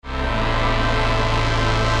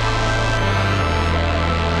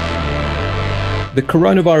The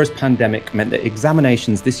coronavirus pandemic meant that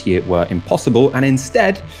examinations this year were impossible, and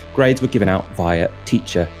instead, grades were given out via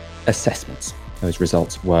teacher assessments. Those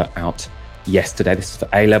results were out yesterday. This is for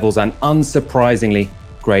A-levels, and unsurprisingly,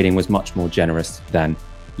 grading was much more generous than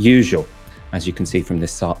usual. As you can see from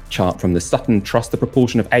this chart from the Sutton Trust, the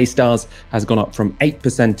proportion of A-stars has gone up from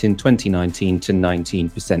 8% in 2019 to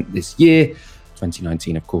 19% this year.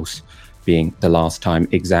 2019, of course, being the last time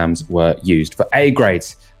exams were used. For A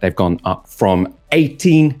grades, they've gone up from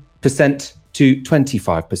 18% to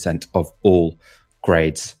 25% of all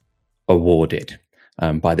grades awarded.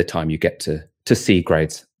 By the time you get to C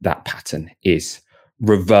grades, that pattern is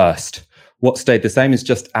reversed. What stayed the same is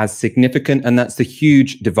just as significant, and that's the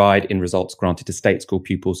huge divide in results granted to state school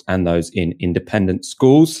pupils and those in independent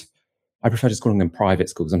schools. I prefer just calling them private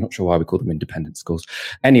schools. I'm not sure why we call them independent schools.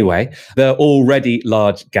 Anyway, the already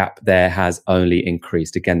large gap there has only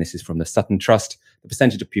increased. Again, this is from the Sutton Trust. The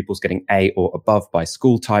percentage of pupils getting A or above by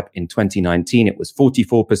school type in 2019, it was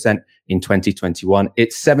 44%. In 2021,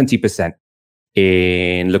 it's 70%.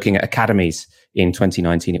 In looking at academies, in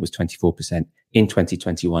 2019, it was 24%. In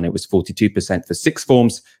 2021, it was 42%. For sixth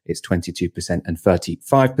forms, it's 22% and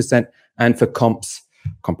 35%. And for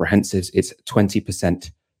comprehensives, it's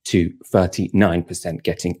 20% to 39%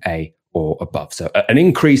 getting A or above. So an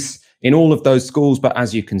increase in all of those schools, but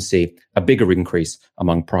as you can see, a bigger increase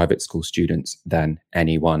among private school students than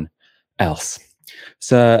anyone else.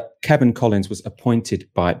 Sir Kevin Collins was appointed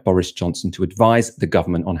by Boris Johnson to advise the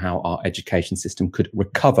government on how our education system could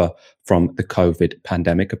recover from the COVID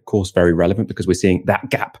pandemic. Of course, very relevant because we're seeing that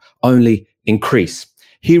gap only increase.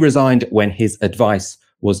 He resigned when his advice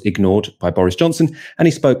was ignored by Boris Johnson, and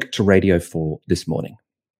he spoke to Radio 4 this morning.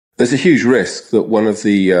 There's a huge risk that one of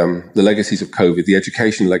the legacies of COVID, the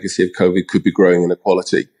education legacy of COVID, could be growing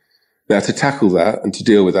inequality. Now, to tackle that and to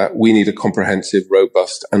deal with that, we need a comprehensive,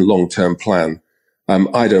 robust and long-term plan.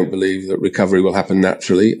 I don't believe that recovery will happen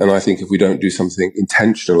naturally. And I think if we don't do something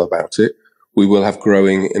intentional about it, we will have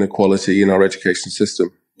growing inequality in our education system.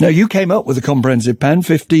 Now, you came up with a comprehensive plan,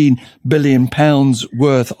 £15 billion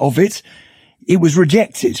worth of it. It was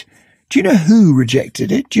rejected. Do you know who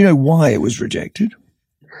rejected it? Do you know why it was rejected?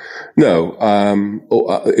 No,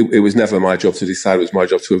 it was never my job to decide. It was my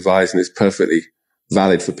job to advise, and it's perfectly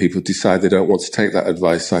valid for people to decide they don't want to take that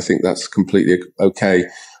advice. So I think that's completely okay.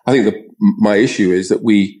 I think my issue is that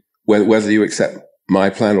whether you accept my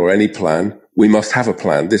plan or any plan, we must have a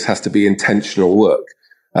plan. This has to be intentional work.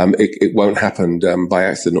 It won't happen by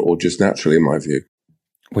accident or just naturally, in my view.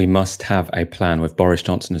 We must have a plan with Boris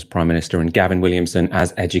Johnson as Prime Minister and Gavin Williamson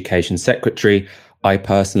as Education Secretary. I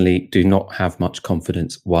personally do not have much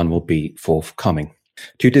confidence one will be forthcoming.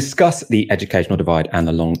 To discuss the educational divide and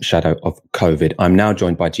the long shadow of COVID, I'm now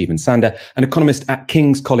joined by Jeevan Sanda, an economist at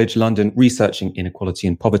King's College London, researching inequality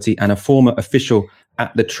and poverty, and a former official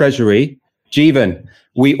at the Treasury. Jeevan,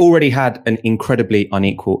 we already had an incredibly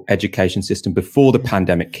unequal education system before the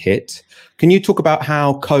pandemic hit. Can you talk about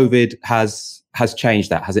how COVID has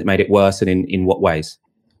changed that? Has it made it worse, and in what ways?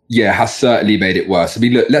 Yeah, has certainly made it worse. I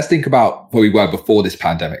mean, look, let's think about where we were before this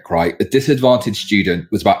pandemic, right? A disadvantaged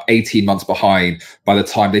student was about 18 months behind by the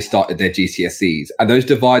time they started their GCSEs. And those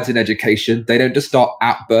divides in education, they don't just start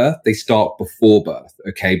at birth, they start before birth,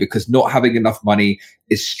 okay? Because not having enough money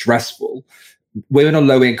is stressful. Women on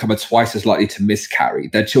low income are twice as likely to miscarry.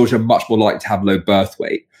 Their children are much more likely to have low birth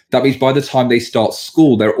weight. That means by the time they start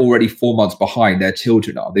school, they're already 4 months behind their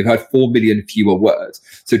children are. They've heard 4 million fewer words.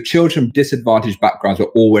 So children from disadvantaged backgrounds are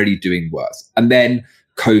already doing worse. And then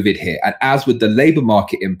COVID hit. And as with the labour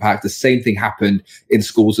market impact, the same thing happened in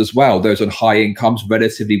schools as well. Those on high incomes,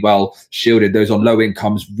 relatively well shielded. Those on low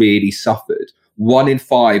incomes really suffered. 1 in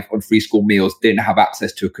 5 on free school meals didn't have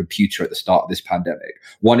access to a computer at the start of this pandemic.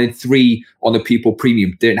 1 in 3 on the pupil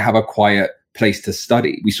premium didn't have a quiet place to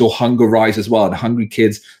study. We saw hunger rise as well, and hungry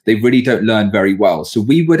kids, they really don't learn very well. So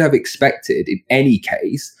we would have expected in any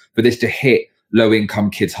case for this to hit low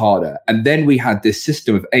income kids harder. And then we had this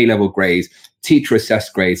system of A-level grades, teacher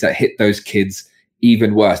assessed grades that hit those kids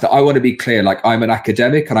even worse. Now, I want to be clear, like, I'm an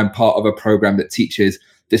academic and I'm part of a program that teaches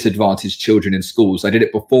disadvantaged children in schools. I did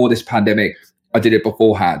it before this pandemic. I did it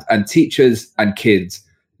beforehand, and teachers and kids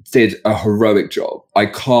did a heroic job. I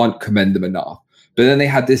can't commend them enough. But then they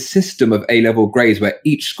had this system of A-level grades where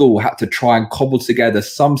each school had to try and cobble together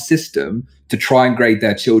some system to try and grade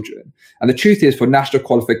their children. And the truth is, for national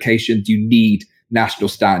qualifications, you need national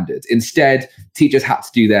standards. Instead, teachers had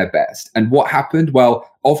to do their best. And what happened? Well,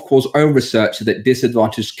 of course, own research said that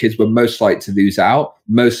disadvantaged kids were most likely to lose out,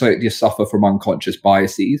 most likely to suffer from unconscious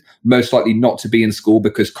biases, most likely not to be in school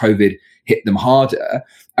because COVID hit them harder.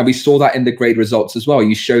 And we saw that in the grade results as well.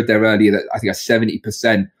 You showed there earlier that I think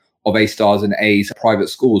 70% of A stars and A's private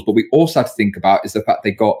schools. But we also have to think about is the fact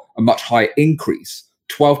they got a much higher increase,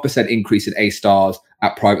 12% increase in A stars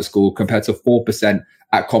at private school compared to 4%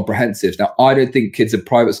 at comprehensives. Now, I don't think kids in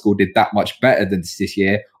private school did that much better than this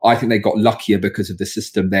year. I think they got luckier because of the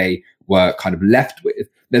system they were kind of left with.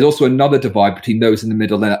 There's also another divide between those in the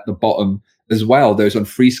middle and at the bottom as well. Those on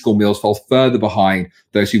free school meals fall further behind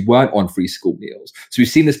those who weren't on free school meals. So we've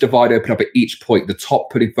seen this divide open up at each point, the top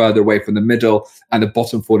putting further away from the middle and the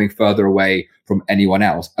bottom falling further away from anyone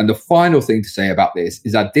else. And the final thing to say about this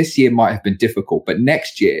is that this year might have been difficult, but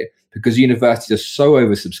next year, because universities are so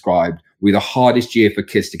oversubscribed, will be the hardest year for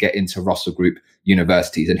kids to get into Russell Group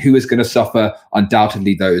universities. And who is going to suffer?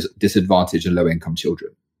 Undoubtedly those disadvantaged and low-income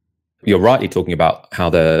children. You're rightly talking about how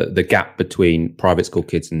the gap between private school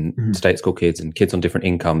kids and state school kids and kids on different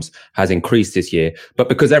incomes has increased this year. But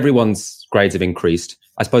because everyone's grades have increased,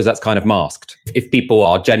 I suppose that's kind of masked. If people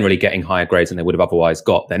are generally getting higher grades than they would have otherwise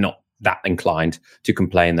got, they're not that inclined to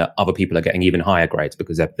complain that other people are getting even higher grades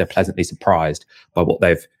because they're pleasantly surprised by what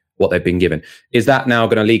they've been given. Is that now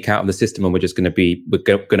going to leak out of the system, and we're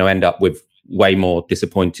going to end up with way more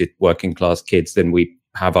disappointed working class kids than we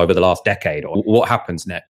have over the last decade? Or what happens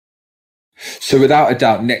next? So without a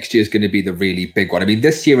doubt, next year is going to be the really big one. I mean,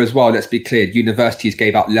 this year as well, let's be clear, universities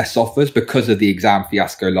gave out less offers because of the exam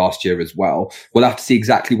fiasco last year as well. We'll have to see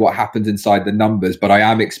exactly what happens inside the numbers, but I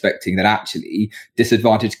am expecting that actually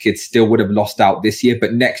disadvantaged kids still would have lost out this year,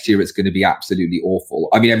 but next year it's going to be absolutely awful.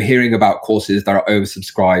 I mean, I'm hearing about courses that are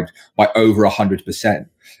oversubscribed by over 100%.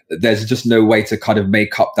 There's just no way to kind of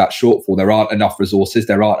make up that shortfall. There aren't enough resources.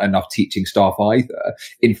 There aren't enough teaching staff either.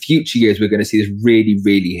 In future years, we're going to see this really,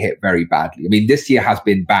 really hit very badly. I mean, this year has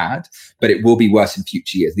been bad, but it will be worse in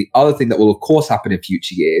future years. The other thing that will, of course, happen in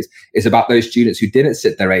future years is about those students who didn't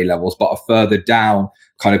sit their A levels, but are further down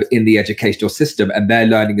kind of in the educational system, and their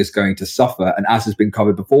learning is going to suffer. And as has been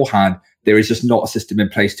covered beforehand, there is just not a system in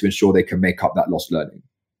place to ensure they can make up that lost learning.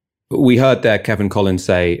 We heard there Kevin Collins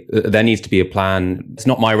say there needs to be a plan. It's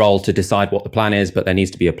not my role to decide what the plan is, but there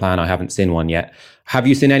needs to be a plan. I haven't seen one yet. Have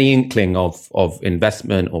you seen any inkling of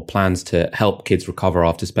investment or plans to help kids recover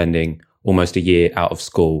after spending almost a year out of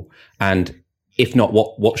school? And if not,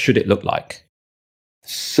 what should it look like?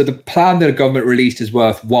 So the plan that the government released is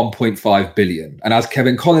worth 1.5 billion. And as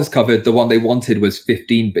Kevin Collins covered, the one they wanted was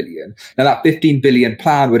 15 billion. Now that 15 billion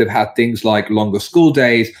plan would have had things like longer school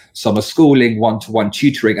days, summer schooling, one-to-one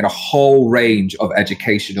tutoring, and a whole range of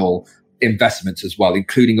educational investments as well,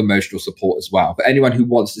 including emotional support as well. For anyone who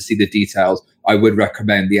wants to see the details, I would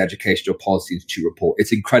recommend the Educational Policy Institute report.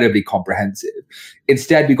 It's incredibly comprehensive.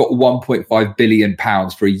 Instead, we got 1.5 billion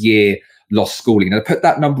pounds for a year lost schooling. Now to put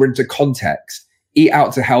that number into context, Eat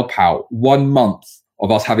Out to Help Out, 1 month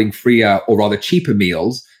of us having freer or rather cheaper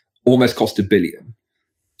meals almost cost $1 billion.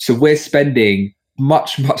 So we're spending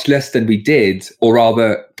much, much less than we did, or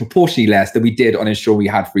rather proportionally less than we did on ensuring we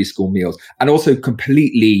had free school meals, and also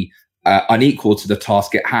completely unequal to the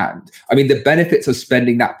task at hand. I mean, the benefits of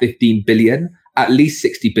spending that 15 billion, at least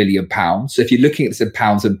 60 billion pounds. So if you're looking at this in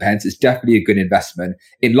pounds and pence, it's definitely a good investment.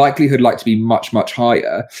 In likelihood, like to be much, much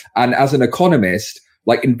higher. And as an economist,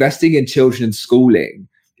 like investing in children and schooling,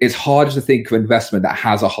 it's harder to think of investment that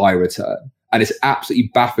has a high return. And it's absolutely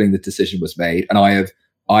baffling the decision was made. And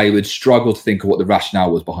I would struggle to think of what the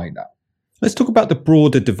rationale was behind that. Let's talk about the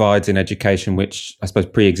broader divides in education, which I suppose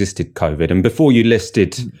pre-existed COVID. And before you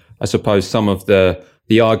listed, I suppose, some of the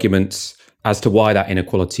arguments as to why that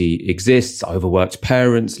inequality exists, overworked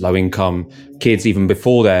parents, low income kids, even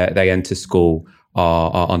before they enter school,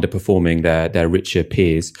 are underperforming their richer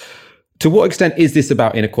peers. To what extent is this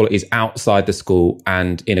about inequalities outside the school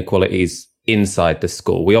and inequalities inside the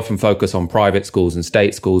school? We often focus on private schools and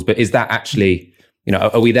state schools, but is that actually,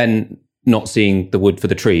 are we then not seeing the wood for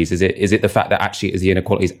the trees? Is it the fact that actually it is the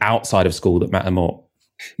inequalities outside of school that matter more?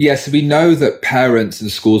 Yes, we know that parents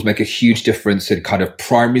and schools make a huge difference in kind of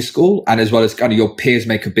primary school, and as well as kind of your peers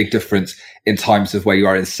make a big difference in times of where you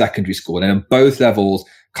are in secondary school. And on both levels,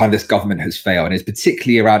 kind of this government has failed, and it's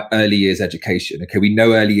particularly around early years education. Okay, we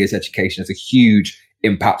know early years education has a huge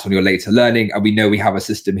impact on your later learning, and we know we have a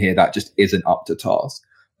system here that just isn't up to task.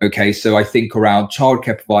 Okay, so I think around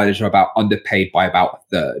childcare providers are about underpaid by about a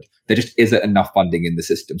third. There just isn't enough funding in the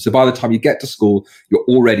system. So by the time you get to school, you're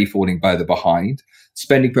already falling further behind.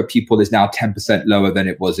 Spending per pupil is now 10% lower than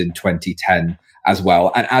it was in 2010 as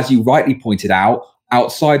well. And as you rightly pointed out,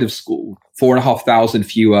 outside of school, 4,500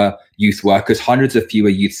 fewer youth workers, hundreds of fewer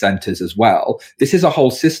youth centres as well. This is a whole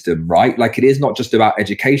system, right? Like, it is not just about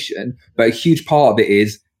education, but a huge part of it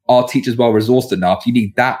is are teachers well resourced enough? You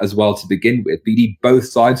need that as well to begin with, but you need both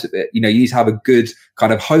sides of it. You need to have a good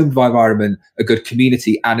kind of home environment, a good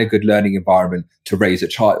community, and a good learning environment to raise a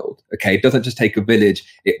child. Okay, it doesn't just take a village,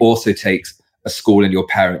 it also takes a school and your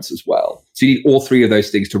parents as well. So you need all three of those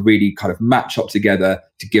things to really kind of match up together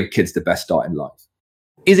to give kids the best start in life.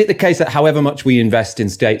 Is it the case that however much we invest in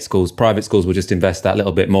state schools, private schools will just invest that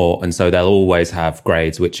little bit more, and so they'll always have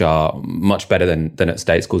grades which are much better than at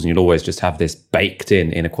state schools, and you'll always just have this baked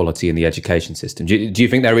in inequality in the education system? Do you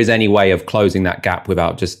think there is any way of closing that gap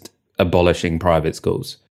without just abolishing private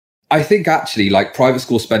schools? I think actually, like, private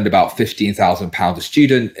schools spend about £15,000 a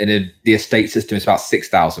student, and in the estate system is about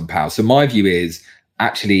 £6,000. So my view is,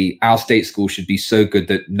 actually, our state school should be so good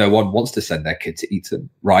that no one wants to send their kid to Eton,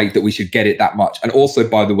 right? That we should get it that much. And also,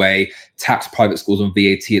 by the way, tax private schools on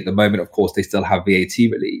VAT at the moment. Of course, they still have VAT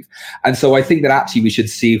relief. And so I think that actually we should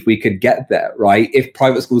see if we can get there, right? If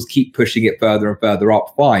private schools keep pushing it further and further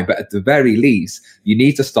up, fine. But at the very least, you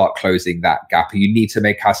need to start closing that gap, and you need to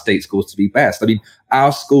make our state schools to be best. I mean,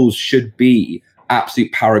 our schools should be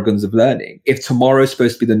absolute paragons of learning. If tomorrow is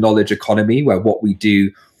supposed to be the knowledge economy, where what we do,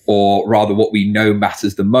 or rather what we know,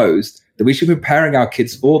 matters the most, then we should be preparing our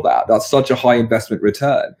kids for that. That's such a high investment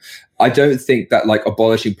return. I don't think that like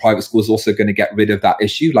abolishing private schools is also going to get rid of that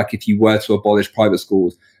issue. Like if you were to abolish private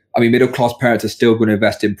schools, I mean, middle class parents are still going to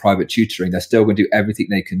invest in private tutoring. They're still going to do everything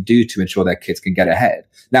they can do to ensure their kids can get ahead.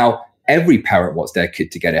 Now, every parent wants their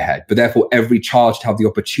kid to get ahead, but therefore every child should have the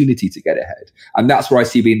opportunity to get ahead. And that's where I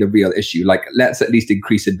see being the real issue. Like, let's at least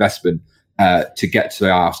increase investment to get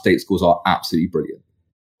to our state schools are absolutely brilliant.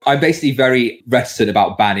 I'm basically very reticent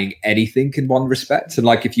about banning anything in one respect. And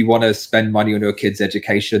like, if you want to spend money on your kid's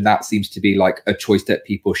education, that seems to be like a choice that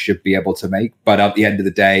people should be able to make. But at the end of the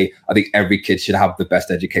day, I think every kid should have the best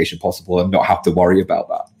education possible and not have to worry about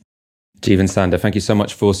that. Jeevan Sander, thank you so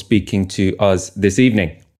much for speaking to us this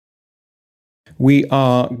evening. We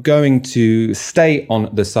are going to stay on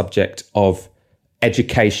the subject of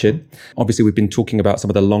education. Obviously, we've been talking about some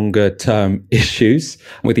of the longer term issues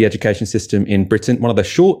with the education system in Britain. One of the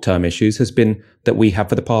short term issues has been that we have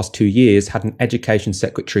for the past 2 years had an education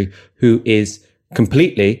secretary who is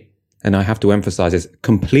completely, and I have to emphasize this,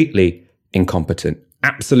 completely incompetent,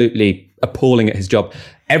 absolutely appalling at his job.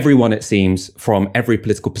 Everyone, it seems, from every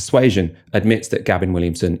political persuasion admits that Gavin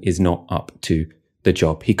Williamson is not up to the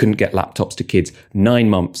job. He couldn't get laptops to kids 9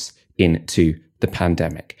 months into the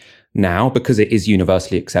pandemic. Now, because it is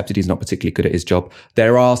universally accepted he's not particularly good at his job,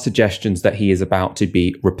 there are suggestions that he is about to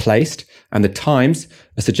be replaced, and the Times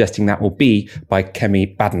are suggesting that will be by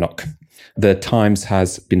Kemi Badenoch. The Times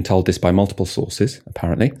has been told this by multiple sources,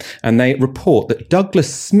 apparently, and they report that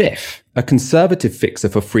Douglas Smith, a Conservative fixer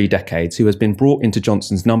for 3 decades who has been brought into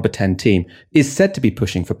Johnson's number 10 team, is said to be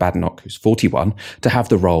pushing for Badenoch, who's 41, to have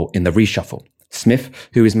the role in the reshuffle. Smith,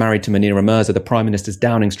 who is married to Munira Mirza, the Prime Minister's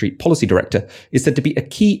Downing Street policy director, is said to be a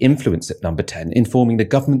key influence at number 10 in forming the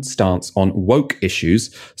government's stance on woke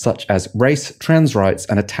issues such as race, trans rights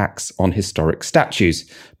and attacks on historic statues.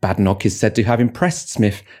 Badenoch is said to have impressed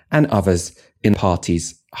Smith and others in the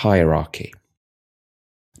party's hierarchy.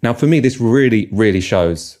 Now, for me, this really, really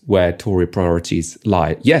shows where Tory priorities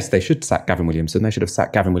lie. Yes, they should sack Gavin Williamson. They should have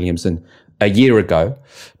sacked Gavin Williamson a year ago.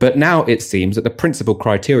 But now it seems that the principal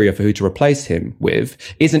criteria for who to replace him with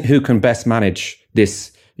isn't who can best manage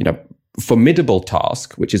this, formidable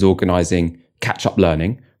task, which is organising catch-up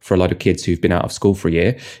learning for a lot of kids who've been out of school for a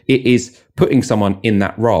year. It is putting someone in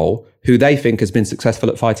that role who they think has been successful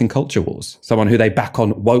at fighting culture wars, someone who they back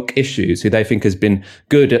on woke issues, who they think has been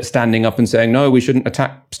good at standing up and saying, no, we shouldn't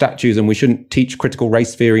attack statues and we shouldn't teach critical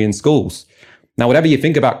race theory in schools. Now, whatever you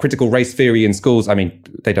think about critical race theory in schools, I mean,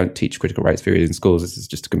 they don't teach critical race theory in schools. This is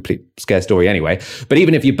just a complete scare story anyway. But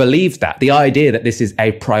even if you believe that, the idea that this is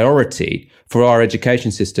a priority for our education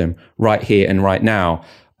system right here and right now,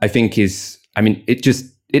 I think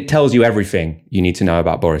it tells you everything you need to know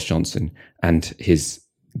about Boris Johnson and his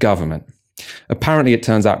government. Apparently, it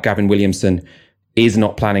turns out Gavin Williamson is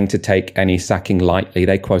not planning to take any sacking lightly.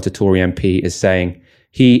 They quote a Tory MP as saying,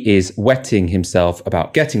 he is wetting himself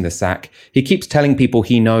about getting the sack. He keeps telling people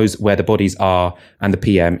he knows where the bodies are and the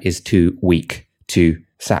PM is too weak to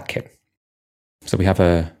sack him. So we have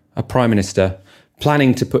a Prime Minister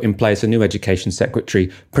planning to put in place a new education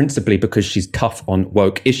secretary, principally because she's tough on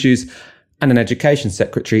woke issues, and an education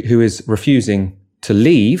secretary who is refusing to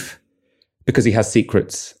leave because he has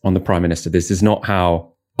secrets on the Prime Minister. This is not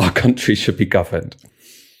how our country should be governed.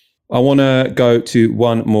 I want to go to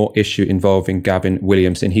one more issue involving Gavin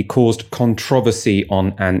Williamson. He caused controversy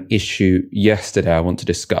on an issue yesterday I want to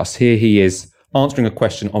discuss. Here he is answering a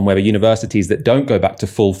question on whether universities that don't go back to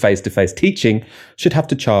full face-to-face teaching should have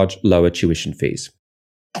to charge lower tuition fees.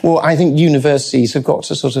 Well, I think universities have got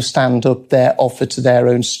to sort of stand up their offer to their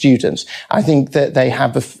own students. I think that they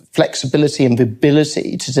have the flexibility and the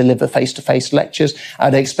ability to deliver face-to-face lectures.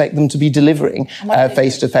 I'd expect them to be delivering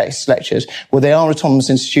face-to-face lectures. Well, they are autonomous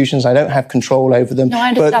institutions. I don't have control over them. No, I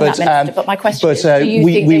understand that, Minister, but my question is, do you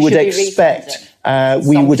think we they would should be expect... refunded?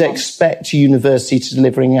 We would expect university to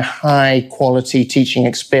delivering a high quality teaching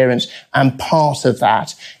experience, and part of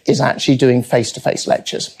that is actually doing face-to-face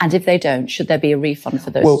lectures. And if they don't, should there be a refund for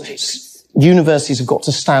those students? Universities have got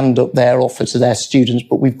to stand up their offer to their students,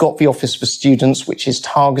 but we've got the Office for Students, which is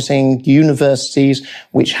targeting universities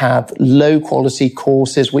which have low quality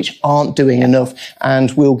courses, which aren't doing enough,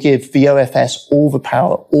 and will give the OFS all the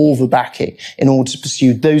power, all the backing in order to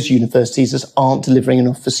pursue those universities that aren't delivering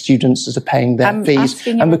enough for students that are paying their fees.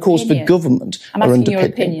 And of course, the government are underpinning. I'm asking your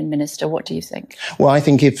opinion, Minister. What do you think? Well, I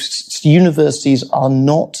think if universities are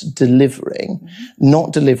not delivering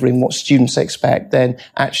what students expect, then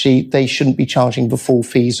actually they shouldn't be charging the full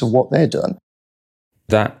fees of what they're done.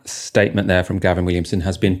 That statement there from Gavin Williamson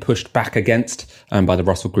has been pushed back against by the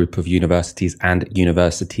Russell Group of Universities and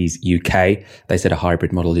Universities UK. They said a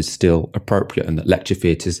hybrid model is still appropriate and that lecture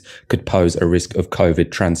theatres could pose a risk of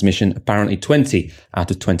COVID transmission. Apparently 20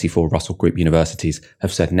 out of 24 Russell Group universities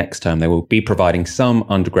have said next term they will be providing some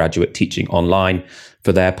undergraduate teaching online.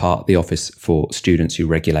 For their part, the Office for Students who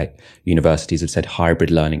regulate universities have said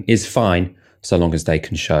hybrid learning is fine, so long as they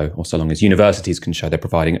can show, or so long as universities can show they're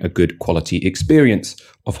providing a good quality experience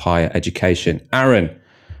of higher education. Aaron,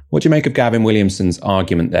 what do you make of Gavin Williamson's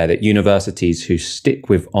argument there that universities who stick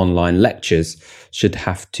with online lectures should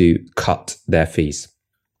have to cut their fees?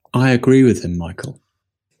 I agree with him, Michael.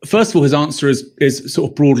 First of all, his answer is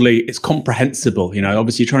sort of broadly, it's comprehensible. You know,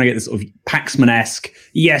 obviously you're trying to get this sort of Paxman-esque,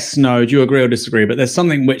 yes, no, do you agree or disagree? But there's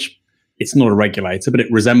something which, it's not a regulator, but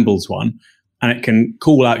it resembles one. And it can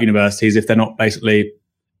call out universities if they're not basically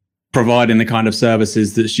providing the kind of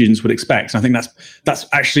services that students would expect. So I think that's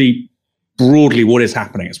actually broadly what is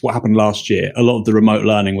happening. It's what happened last year. A lot of the remote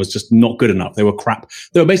learning was just not good enough. They were crap.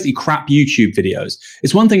 They were basically crap YouTube videos.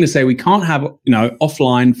 It's one thing to say we can't have,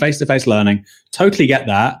 offline face-to-face learning. Totally get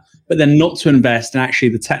that. But then not to invest in actually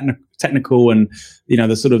the technical and,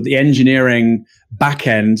 the sort of the engineering back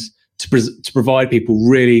end to provide people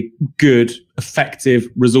really good, effective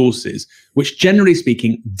resources, which generally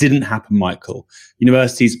speaking didn't happen, Michael.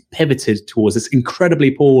 Universities pivoted towards this incredibly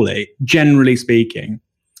poorly, generally speaking.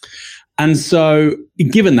 And so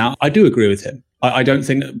given that, I do agree with him. I don't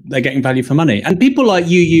think that they're getting value for money. And people like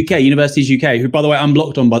Universities UK, who, by the way, I'm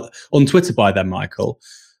blocked on Twitter by them, Michael,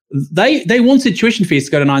 they wanted tuition fees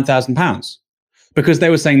to go to £9,000 because they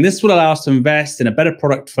were saying this will allow us to invest in a better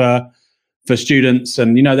product for students,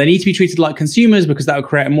 and they need to be treated like consumers because that would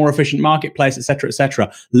create a more efficient marketplace, etc.,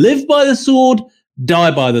 etc. Live by the sword,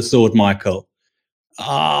 die by the sword, Michael.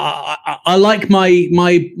 I like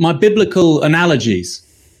my biblical analogies,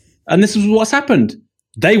 and this is what's happened.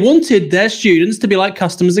 They wanted their students to be like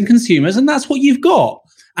customers and consumers, and that's what you've got.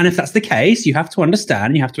 And if that's the case, you have to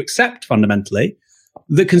understand, you have to accept fundamentally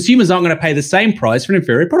that consumers aren't going to pay the same price for an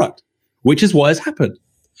inferior product, which is what has happened.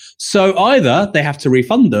 So either they have to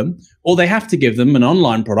refund them or they have to give them an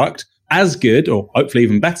online product as good or hopefully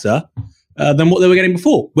even better than what they were getting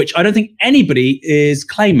before, which I don't think anybody is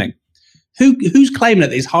claiming. Who's claiming that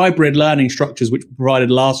these hybrid learning structures which were provided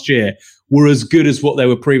last year were as good as what they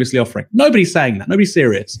were previously offering? Nobody's saying that. Nobody's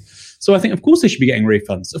serious. So I think, of course, they should be getting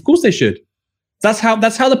refunds. Of course they should. That's how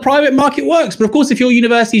the private market works. But of course, if you're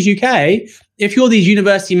Universities UK, if you're these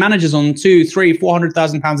university managers on £200,000, £300,000,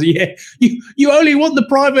 £400,000 a year, you only want the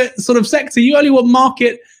private sort of sector. You only want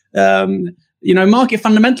market, market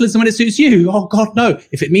fundamentalism when it suits you. Oh God, no!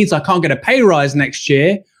 If it means I can't get a pay rise next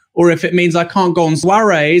year, or if it means I can't go on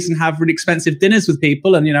soirees and have really expensive dinners with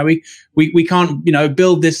people, and we can't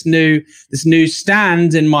build this new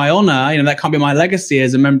stand in my honor, that can't be my legacy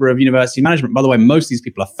as a member of university management. By the way, most of these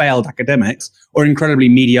people are failed academics or incredibly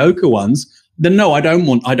mediocre ones. Then no, I don't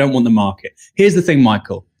want the market. Here's the thing,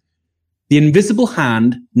 Michael. The invisible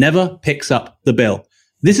hand never picks up the bill.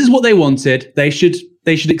 This is what they wanted. They should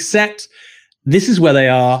accept this is where they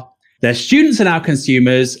are. Their students are now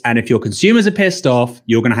consumers, and if your consumers are pissed off,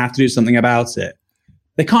 you're going to have to do something about it.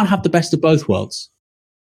 They can't have the best of both worlds.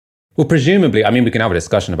 Well, presumably, we can have a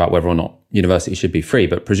discussion about whether or not universities should be free,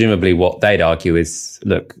 but presumably what they'd argue is,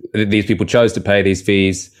 look, these people chose to pay these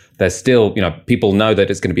fees. There's still, people know that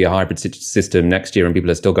it's going to be a hybrid system next year and people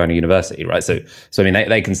are still going to university, right? So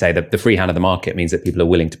they can say that the free hand of the market means that people are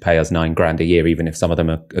willing to pay us $9,000 a year, even if some of them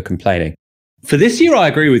are complaining. For this year, I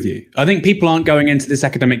agree with you. I think people aren't going into this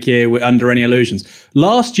academic year under any illusions.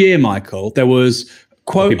 Last year, Michael, there was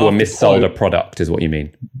quote... People were missold a product, is what you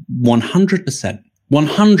mean? 100%.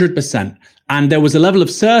 100%. And there was a level of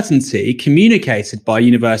certainty communicated by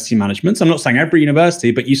university management. So I'm not saying every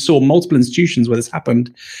university, but you saw multiple institutions where this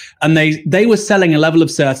happened. And they were selling a level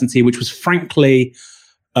of certainty, which was frankly,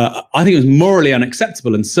 I think it was morally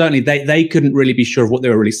unacceptable. And certainly they couldn't really be sure of what they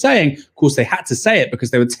were really saying. Of course, they had to say it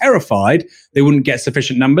because they were terrified they wouldn't get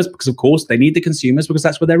sufficient numbers because, of course, they need the consumers because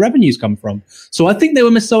that's where their revenues come from. So I think they were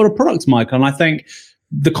missold a product, Michael. And I think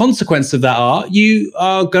the consequence of that are you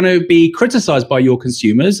are going to be criticized by your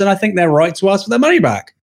consumers, and I think they're right to ask for their money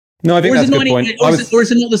back. No, I think that's a good point. Or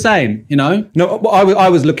is it not the same, you know? No, I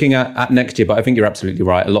was looking at next year, but I think you're absolutely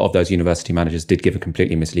right. A lot of those university managers did give a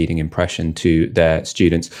completely misleading impression to their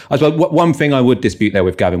students. I suppose one thing I would dispute there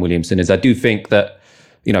with Gavin Williamson is I do think that,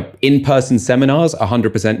 you know, in-person seminars are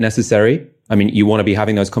 100% necessary. I mean, you want to be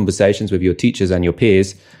having those conversations with your teachers and your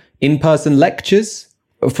peers. In-person lectures,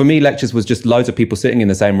 for me, lectures was just loads of people sitting in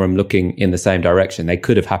the same room looking in the same direction. They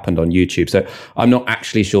could have happened on YouTube. So I'm not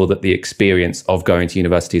actually sure that the experience of going to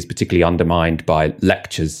university is particularly undermined by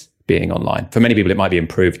lectures being online. For many people, it might be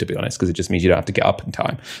improved, to be honest, because it just means you don't have to get up in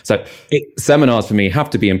time. So seminars for me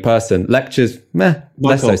have to be in person. Lectures,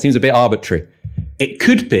 less so. Seems a bit arbitrary. It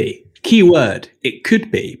could be. Key word, it could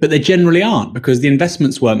be, but they generally aren't because the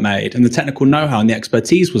investments weren't made and the technical know-how and the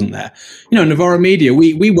expertise wasn't there. You know, Novara Media,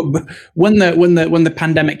 we were when the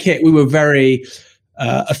pandemic hit, we were very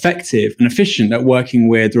effective and efficient at working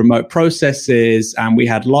with remote processes, and we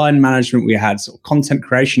had line management, we had sort of content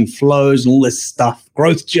creation flows and all this stuff,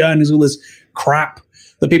 growth journeys, all this crap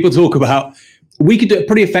that people talk about. We could do it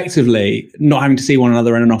pretty effectively, not having to see one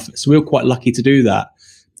another in an office. So we were quite lucky to do that.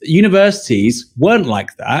 Universities weren't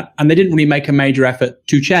like that, and they didn't really make a major effort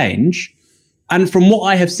to change. And from what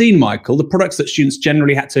I have seen, Michael, the products that students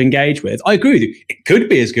generally had to engage with, I agree with you. It could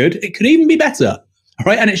be as good. It could even be better. All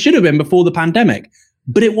right. And it should have been before the pandemic,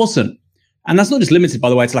 but it wasn't. And that's not just limited, by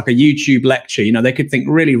the way, to like a YouTube lecture. You know, they could think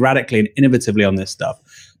really radically and innovatively on this stuff.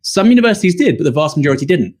 Some universities did, but the vast majority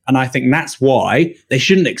didn't. And I think that's why they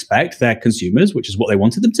shouldn't expect their consumers, which is what they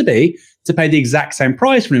wanted them to pay the exact same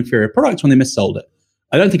price for an inferior product when they missold it.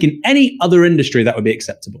 I don't think in any other industry that would be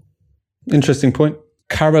acceptable. Interesting point.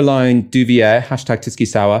 Caroline Duvier,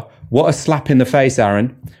 #TiskiSour. What a slap in the face,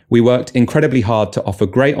 Aaron. We worked incredibly hard to offer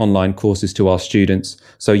great online courses to our students.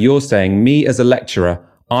 So you're saying me as a lecturer,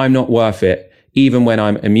 I'm not worth it, even when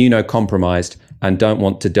I'm immunocompromised and don't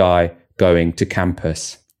want to die going to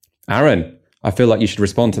campus. Aaron, I feel like you should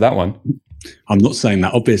respond to that one. I'm not saying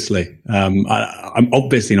that, obviously. I'm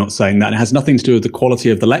obviously not saying that. It has nothing to do with the quality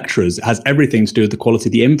of the lecturers. It has everything to do with the quality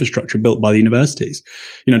of the infrastructure built by the universities.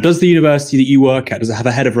 You know, does the university that you work at, does it have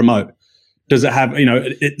a head of remote? Does it have, you know,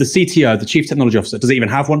 the CTO, the chief technology officer, does it even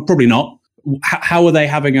have one? Probably not. How are they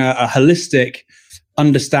having a holistic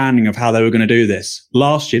understanding of how they were going to do this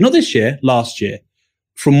last year? Not this year, last year.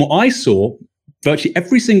 From what I saw, virtually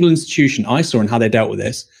every single institution I saw and how they dealt with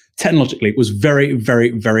this, technologically, was very,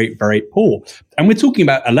 very, very, very poor. And we're talking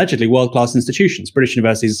about allegedly world-class institutions. British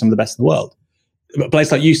universities are some of the best in the world. A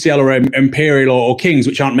place like UCL or Imperial or King's,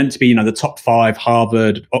 which aren't meant to be, you know, the top 5,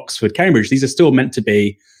 Harvard, Oxford, Cambridge, these are still meant to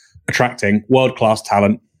be attracting world-class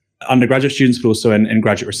talent. Undergraduate students, but also in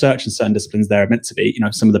graduate research and certain disciplines, they're meant to be, you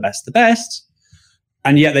know, some of the best.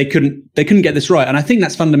 And yet they couldn't get this right. And I think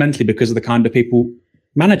that's fundamentally because of the kind of people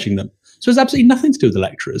managing them. So it's absolutely nothing to do with the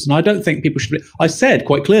lecturers. And I don't think people should be, I said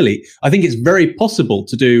quite clearly, I think it's very possible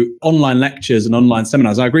to do online lectures and online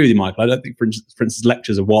seminars. I agree with you, Michael. I don't think, for instance,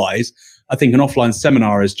 lectures are wise. I think an offline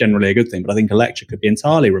seminar is generally a good thing, but I think a lecture could be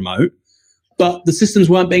entirely remote. But the systems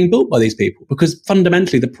weren't being built by these people because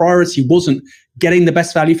fundamentally the priority wasn't getting the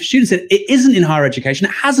best value for students. It isn't in higher education.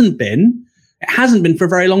 It hasn't been. It hasn't been for a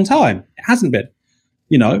very long time. It hasn't been.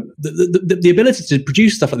 You know, the ability to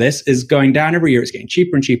produce stuff like this is going down every year. It's getting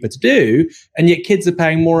cheaper and cheaper to do. And yet kids are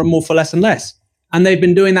paying more and more for less and less. And they've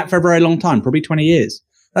been doing that for a very long time, probably 20 years.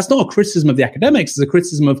 That's not a criticism of the academics. It's a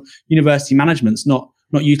criticism of university managements not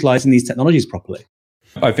utilizing these technologies properly.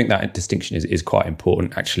 I think that distinction is quite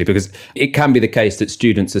important, actually, because it can be the case that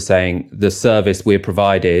students are saying the service we're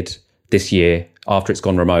provided this year after it's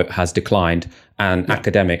gone remote has declined, and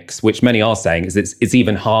academics, which many are saying, is it's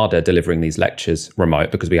even harder delivering these lectures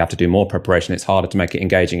remote because we have to do more preparation. It's harder to make it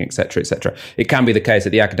engaging, et cetera, et cetera. It can be the case that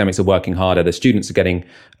the academics are working harder. The students are getting,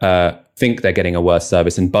 think they're getting a worse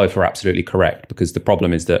service, and both are absolutely correct, because the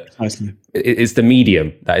problem is that it's the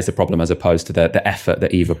medium that is the problem as opposed to the effort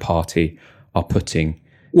that either party are putting.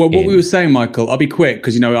 Well, what we were saying, Michael, I'll be quick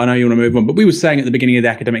because, you know, I know you want to move on, but we were saying at the beginning of the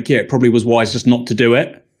academic year, it probably was wise just not to do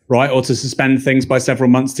it, right? Or to suspend things by several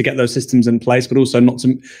months to get those systems in place, but also not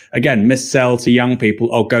to, again, missell to young people,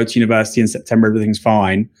 oh, go to university in September, everything's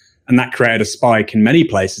fine. And that created a spike in many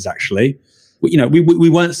places, actually. we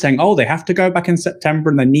weren't saying, oh, they have to go back in September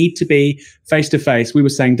and they need to be face to face. We were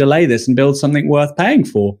saying delay this and build something worth paying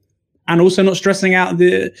for, and also not stressing out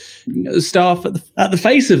the staff at the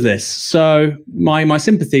face of this. So my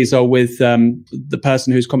sympathies are with the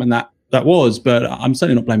person whose comment that was, but I'm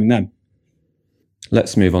certainly not blaming them.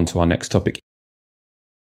 Let's move on to our next topic.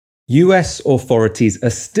 US authorities are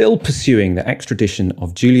still pursuing the extradition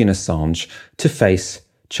of Julian Assange to face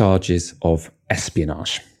charges of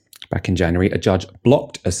espionage. Back in January, a judge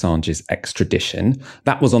blocked Assange's extradition.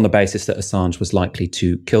 That was on the basis that Assange was likely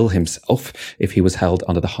to kill himself if he was held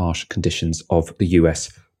under the harsh conditions of the US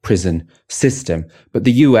prison system. But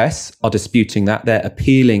the US are disputing that. They're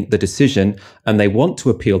appealing the decision, and they want to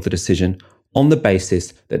appeal the decision on the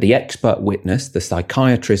basis that the expert witness, the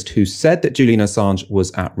psychiatrist who said that Julian Assange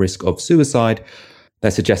was at risk of suicide,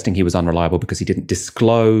 they're suggesting he was unreliable because he didn't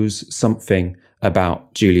disclose something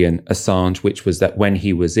about Julian Assange, which was that when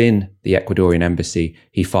he was in the Ecuadorian embassy,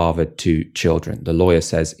 he fathered 2 children. The lawyer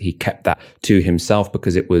says he kept that to himself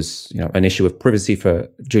because it was, an issue of privacy for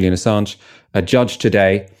Julian Assange. A judge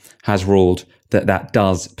today has ruled that that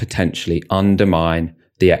does potentially undermine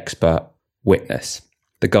the expert witness.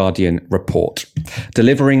 The Guardian report.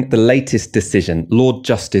 Delivering the latest decision, Lord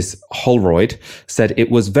Justice Holroyd said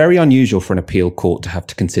it was very unusual for an appeal court to have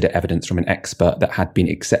to consider evidence from an expert that had been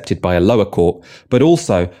accepted by a lower court, but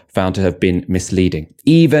also found to have been misleading,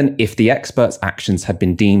 even if the expert's actions had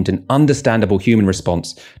been deemed an understandable human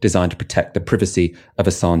response designed to protect the privacy of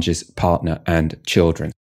Assange's partner and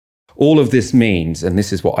children. All of this means, and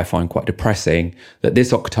this is what I find quite depressing, that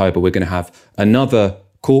this October we're going to have another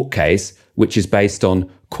court case which is based on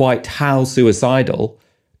quite how suicidal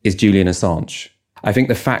is Julian Assange. I think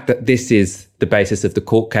the fact that this is the basis of the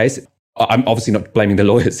court case, I'm obviously not blaming the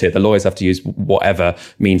lawyers here. The lawyers have to use whatever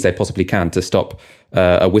means they possibly can to stop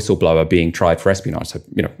a whistleblower being tried for espionage. So,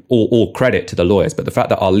 all credit to the lawyers. But the fact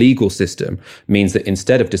that our legal system means that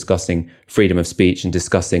instead of discussing freedom of speech and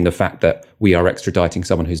discussing the fact that we are extraditing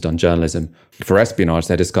someone who's done journalism for espionage,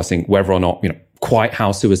 they're discussing whether or not, quite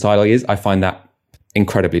how suicidal he is. I find that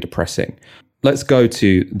incredibly depressing. Let's go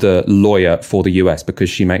to the lawyer for the US because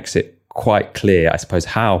she makes it quite clear, I suppose,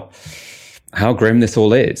 how grim this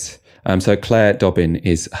all is. So Claire Dobbin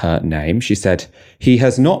is her name. She said, he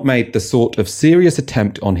has not made the sort of serious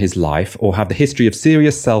attempt on his life or have the history of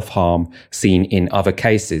serious self-harm seen in other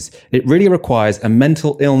cases. It really requires a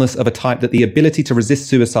mental illness of a type that the ability to resist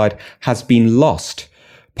suicide has been lost.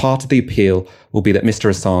 Part of the appeal will be that Mr.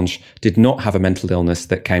 Assange did not have a mental illness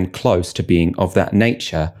that came close to being of that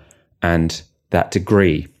nature and that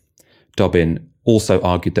degree. Dobbin also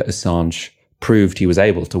argued that Assange proved he was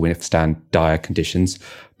able to withstand dire conditions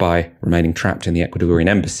by remaining trapped in the Ecuadorian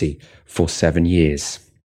embassy for 7 years.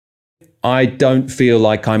 I don't feel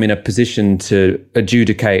like I'm in a position to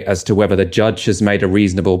adjudicate as to whether the judge has made a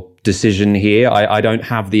reasonable decision here. I don't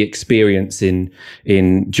have the experience in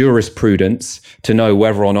jurisprudence to know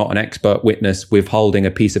whether or not an expert witness withholding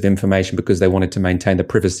a piece of information because they wanted to maintain the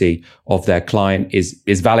privacy of their client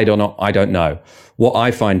is valid or not. I don't know. What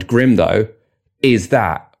I find grim, though, is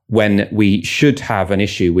that when we should have an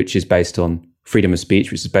issue which is based on freedom of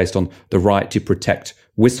speech, which is based on the right to protect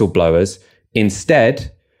whistleblowers,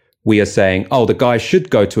 instead we are saying, oh, the guy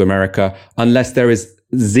should go to America unless there is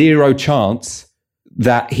zero chance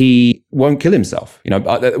that he won't kill himself.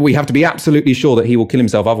 We have to be absolutely sure that he will kill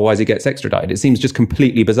himself, otherwise he gets extradited. It seems just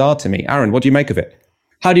completely bizarre to me. Aaron, what do you make of it?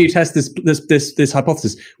 How do you test this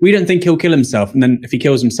hypothesis? We don't think he'll kill himself, and then if he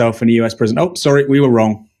kills himself in a US prison, oh, sorry, we were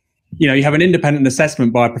wrong. You have an independent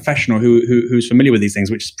assessment by a professional who's familiar with these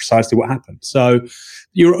things, which is precisely what happened. So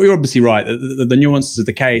you're obviously right. The nuances of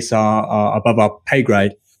the case are above our pay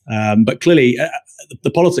grade. But clearly,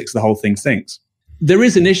 the politics of the whole thing stinks. There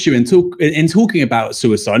is an issue in talking about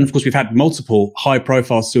suicide. And of course, we've had multiple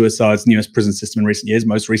high-profile suicides in the US prison system in recent years.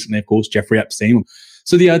 Most recently, of course, Jeffrey Epstein.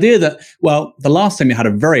 So the idea that, well, the last time we had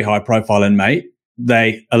a very high-profile inmate,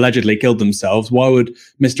 they allegedly killed themselves. Why would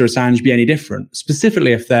Mr. Assange be any different?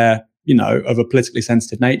 Specifically, if they're, of a politically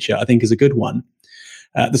sensitive nature, I think is a good one.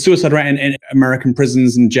 The suicide rate in American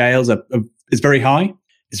prisons and jails is very high.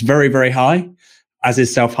 It's very, very high. As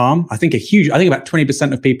is self-harm. I think about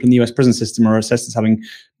 20% of people in the US prison system are assessed as having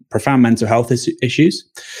profound mental health issues.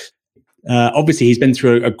 Obviously, he's been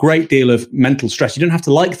through a great deal of mental stress. You don't have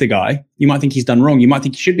to like the guy. You might think he's done wrong. You might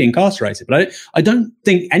think he should be incarcerated. But I don't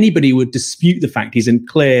think anybody would dispute the fact he's in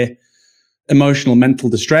clear emotional mental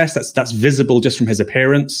distress. That's visible just from his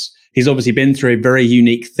appearance. He's obviously been through a very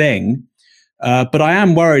unique thing. But I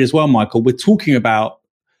am worried as well, Michael. We're talking about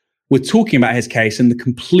his case in the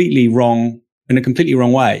completely wrong in a completely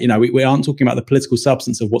wrong way. You know, we aren't talking about the political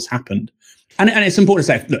substance of what's happened. And it's important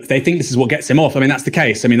to say, look, they think this is what gets him off. I mean, that's the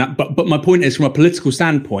case. I mean, but my point is, from a political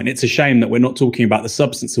standpoint, it's a shame that we're not talking about the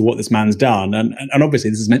substance of what this man's done. And obviously,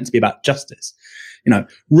 this is meant to be about justice. You know,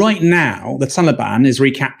 right now, the Taliban is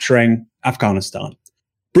recapturing Afghanistan.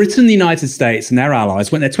 Britain, the United States, and their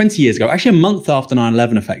allies went there 20 years ago, actually a month after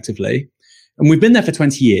 9/11, effectively. And we've been there for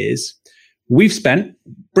 20 years.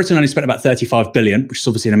 Britain only spent about 35 billion, which is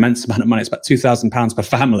obviously an immense amount of money. It's about £2,000 per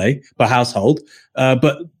family, per household.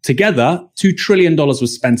 But together, $2 trillion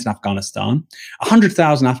was spent in Afghanistan.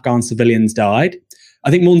 100,000 Afghan civilians died.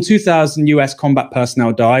 I think more than 2,000 US combat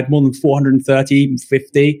personnel died. More than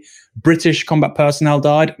 450 British combat personnel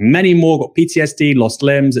died. Many more got PTSD, lost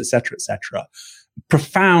limbs, etc., etc.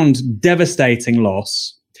 Profound, devastating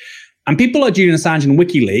loss. And people like Julian Assange and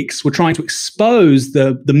WikiLeaks were trying to expose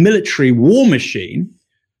the military war machine,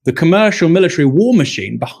 the commercial military war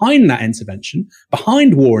machine behind that intervention,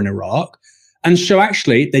 behind war in Iraq, and show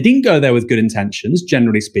actually they didn't go there with good intentions,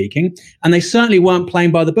 generally speaking, and they certainly weren't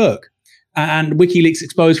playing by the book. And WikiLeaks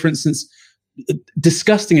exposed, for instance,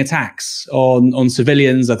 disgusting attacks on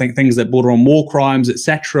civilians, I think things that border on war crimes,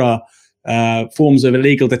 etc., forms of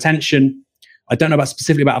illegal detention. I don't know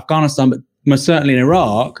specifically about Afghanistan, but most certainly in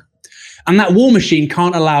Iraq. And that war machine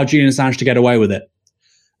can't allow Julian Assange to get away with it.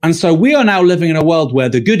 And so we are now living in a world where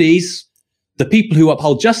the goodies, the people who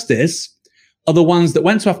uphold justice, are the ones that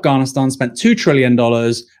went to Afghanistan, spent $2 trillion.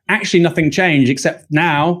 Actually, nothing changed, except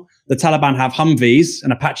now the Taliban have Humvees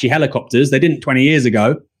and Apache helicopters. They didn't 20 years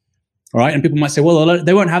ago. All right. And people might say, well,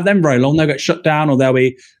 they won't have them very long. They'll get shut down or they'll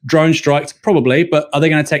be drone strikes, probably. But are they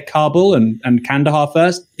going to take Kabul and Kandahar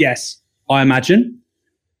first? Yes, I imagine.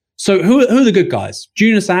 So who are the good guys?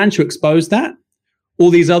 Julian Assange, who exposed that,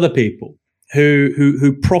 or these other people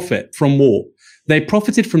who profit from war? They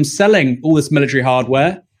profited from selling all this military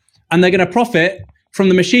hardware, and they're going to profit from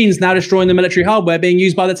the machines now destroying the military hardware being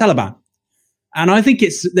used by the Taliban. And I think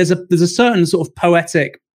there's a certain sort of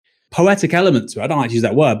poetic element to it. I don't like to use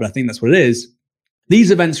that word, but I think that's what it is.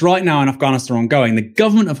 These events right now in Afghanistan are ongoing. The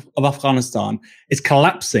government of Afghanistan is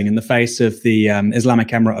collapsing in the face of the Islamic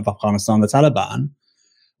Emirate of Afghanistan, the Taliban,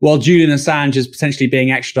 while Julian Assange is potentially being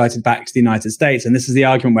extradited back to the United States. And this is the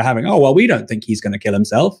argument we're having. Oh, well, we don't think he's going to kill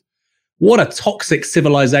himself. What a toxic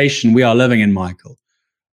civilization we are living in, Michael.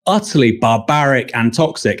 Utterly barbaric and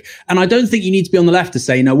toxic. And I don't think you need to be on the left to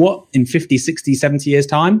say, you know what, in 50, 60, 70 years'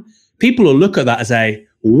 time, people will look at that as a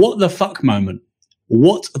what the fuck moment.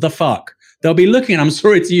 What the fuck? They'll be looking, and I'm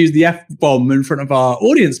sorry to use the F-bomb in front of our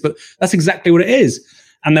audience, but that's exactly what it is.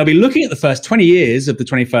 And they'll be looking at the first 20 years of the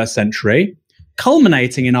 21st century,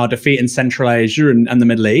 culminating in our defeat in Central Asia and the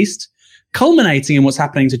Middle East, culminating in what's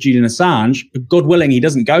happening to Julian Assange. God willing, he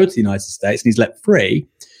doesn't go to the United States and he's let free.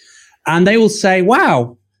 And they will say,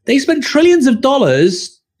 wow, they spent trillions of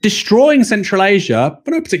dollars destroying Central Asia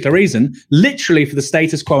for no particular reason, literally for the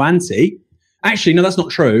status quo ante. Actually, no, that's not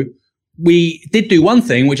true. We did do one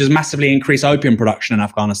thing, which is massively increase opium production in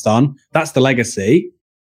Afghanistan. That's the legacy.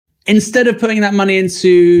 Instead of putting that money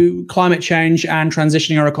into climate change and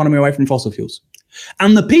transitioning our economy away from fossil fuels.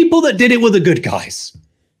 And the people that did it were the good guys.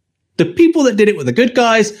 The people that did it were the good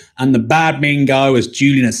guys, and the bad mean guy was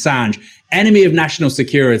Julian Assange, enemy of national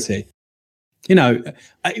security. You know,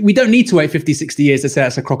 we don't need to wait 50, 60 years to say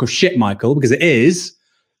that's a crock of shit, Michael, because it is.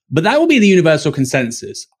 But that will be the universal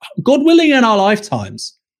consensus. God willing, in our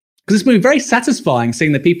lifetimes. Because it's going to be very satisfying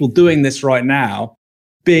seeing the people doing this right now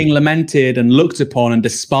being lamented and looked upon and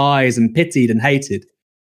despised and pitied and hated.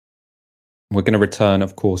 We're going to return,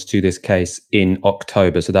 of course, to this case in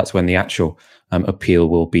October. So that's when the actual appeal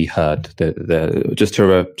will be heard. Just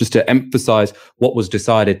to emphasize, what was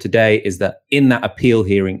decided today is that in that appeal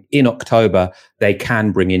hearing in October, they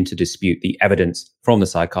can bring into dispute the evidence from the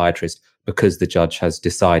psychiatrist, because the judge has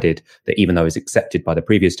decided that even though it's accepted by the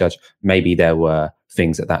previous judge, maybe there were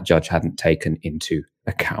things that judge hadn't taken into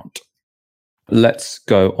account. Let's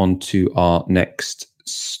go on to our next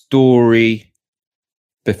story.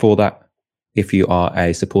 Before that, if you are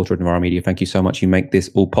a supporter of Novara Media, thank you so much. You make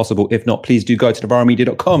this all possible. If not, please do go to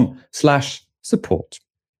novaramedia.com/support.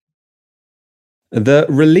 The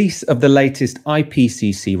release of the latest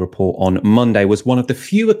IPCC report on Monday was one of the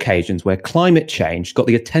few occasions where climate change got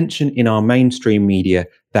the attention in our mainstream media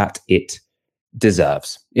that it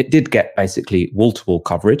deserves. It did get basically wall-to-wall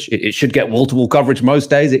coverage. It should get wall-to-wall coverage most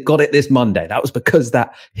days. It got it this Monday. That was because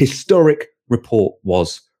that historic report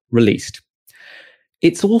was released.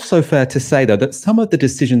 It's also fair to say, though, that some of the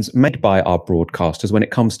decisions made by our broadcasters when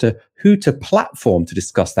it comes to who to platform to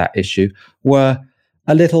discuss that issue were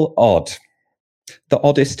a little odd. The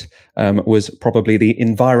oddest was probably the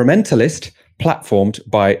environmentalist platformed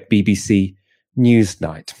by BBC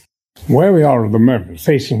Newsnight. Where we are at the moment,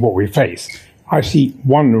 facing what we face, I see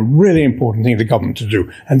one really important thing the government to do,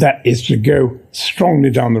 and that is to go strongly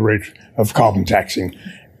down the road of carbon taxing.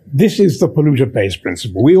 This is the polluter pays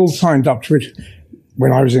principle. We all signed up to it.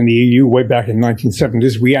 When I was in the EU way back in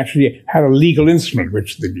 1970s, we actually had a legal instrument,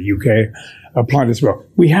 which the UK applied as well.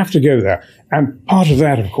 We have to go there. And part of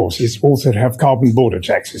that, of course, is also to have carbon border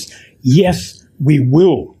taxes. Yes, we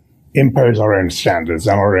will impose our own standards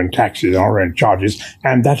and our own taxes and our own charges,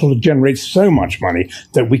 and that'll generate so much money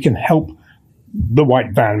that we can help the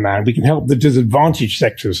white van man, we can help the disadvantaged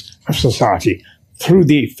sectors of society through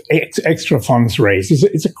the extra funds raised.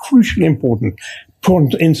 It's a crucially important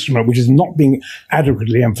instrument which is not being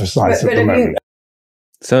adequately emphasized at the moment.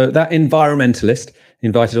 So that environmentalist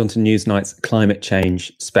invited onto Newsnight's climate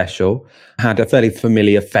change special had a fairly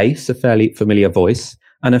familiar face, a fairly familiar voice,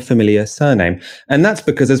 and a familiar surname. And that's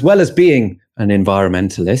because, as well as being an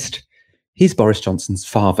environmentalist, he's Boris Johnson's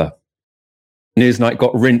father. Newsnight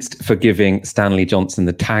got rinsed for giving Stanley Johnson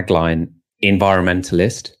the tagline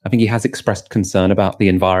environmentalist. I think he has expressed concern about the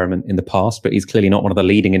environment in the past, but he's clearly not one of the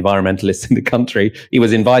leading environmentalists in the country. He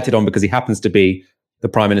was invited on because he happens to be the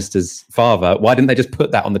Prime Minister's father. Why didn't they just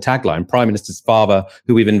put that on the tagline? Prime Minister's father,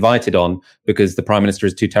 who we've invited on because the Prime Minister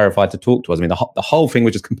is too terrified to talk to us. I mean, the whole thing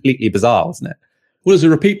was just completely bizarre, wasn't it? Well, it's a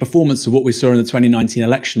repeat performance of what we saw in the 2019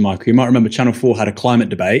 election, Michael. You might remember Channel 4 had a climate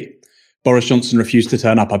debate. Boris Johnson refused to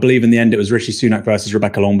turn up. I believe in the end it was Rishi Sunak versus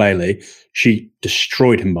Rebecca Long-Bailey. She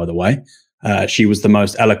destroyed him, by the way. She was the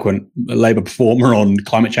most eloquent Labour performer on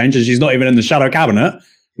climate change, and she's not even in the shadow cabinet,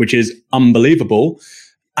 which is unbelievable.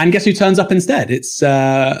 And guess who turns up instead? It's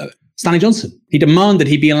Stanley Johnson. He demanded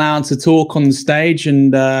he be allowed to talk on the stage,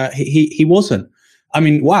 and he wasn't. I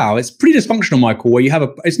mean, wow, it's pretty dysfunctional, Michael, where you have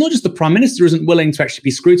it's not just the Prime Minister isn't willing to actually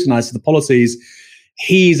be scrutinised for the policies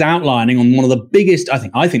he's outlining on one of the biggest, I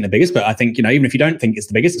think the biggest, but I think, even if you don't think it's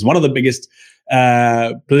the biggest, it's one of the biggest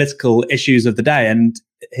political issues of the day. And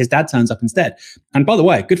his dad turns up instead. And by the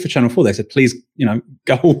way, good for Channel 4. They said, please,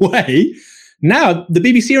 go away. Now the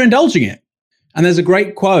BBC are indulging it. And there's a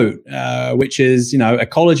great quote, which is,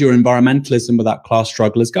 ecology or environmentalism without class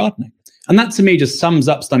struggle is gardening. And that to me just sums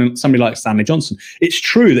up somebody like Stanley Johnson. It's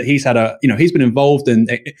true that he's had he's been involved in,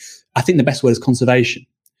 I think the best word is conservation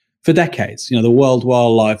for decades, the World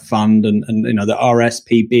Wildlife Fund and the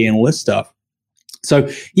RSPB and all this stuff. So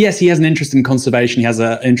yes, he has an interest in conservation. He has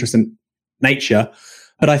an interest in nature.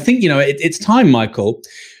 But I think, it's time, Michael,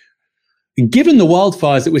 given the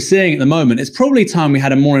wildfires that we're seeing at the moment, it's probably time we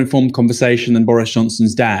had a more informed conversation than Boris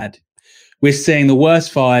Johnson's dad. We're seeing the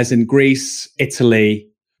worst fires in Greece, Italy,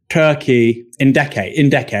 Turkey in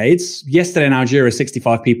decades. Yesterday in Algeria,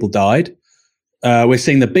 65 people died. We're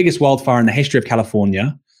seeing the biggest wildfire in the history of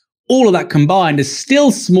California. All of that combined is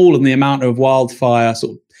still smaller than the amount of wildfire,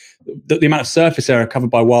 the amount of surface area covered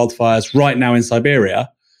by wildfires right now in Siberia.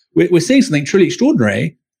 We're seeing something truly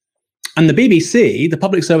extraordinary. And the BBC, the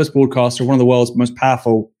public service broadcaster of one of the world's most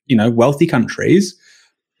powerful, wealthy countries,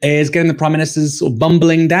 is getting the Prime Minister's sort of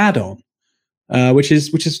bumbling dad on, which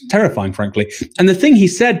is terrifying, frankly. And the thing he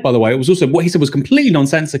said, by the way, it was also what he said was completely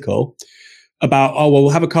nonsensical about, we'll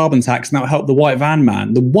have a carbon tax and that will help the white van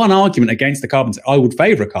man. The one argument against the carbon tax, I would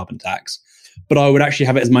favor a carbon tax, but I would actually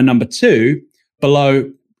have it as my number 2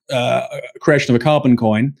 below creation of a carbon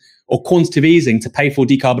coin or quantitative easing to pay for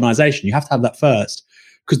decarbonisation. You have to have that first.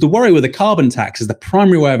 Because the worry with a carbon tax is the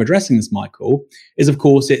primary way of addressing this, Michael, is of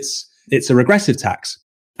course it's a regressive tax.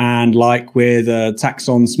 And like with a tax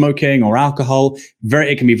on smoking or alcohol,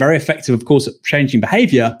 it can be very effective, of course, at changing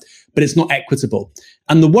behavior, but it's not equitable.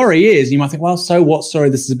 And the worry is, you might think, well, so what? Sorry,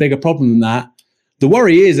 this is a bigger problem than that. The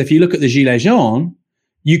worry is, if you look at the Gilets jaunes,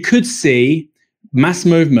 you could see mass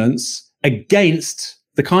movements against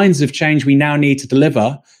the kinds of change we now need to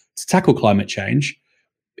deliver to tackle climate change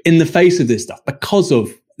in the face of this stuff because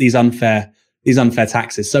of these unfair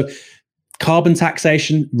taxes. So carbon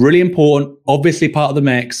taxation, really important, obviously part of the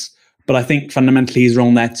mix, but I think fundamentally he's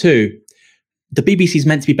wrong there too. The BBC is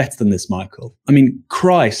meant to be better than this, Michael. I mean,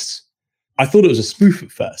 Christ, I thought it was a spoof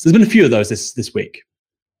at first. There's been a few of those this week.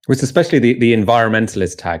 It's especially the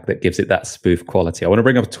environmentalist tag that gives it that spoof quality. I want to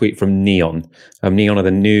bring up a tweet from Neon. Neon are the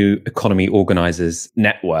New Economy Organisers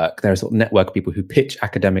Network. They're a sort of network of people who pitch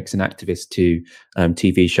academics and activists to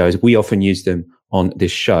TV shows. We often use them on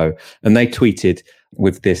this show. And they tweeted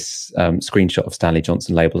with this screenshot of Stanley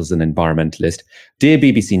Johnson labelled as an environmentalist. Dear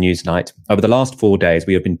BBC Newsnight, over the last 4 days,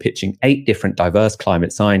 we have been pitching 8 different diverse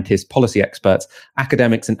climate scientists, policy experts,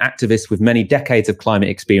 academics and activists with many decades of climate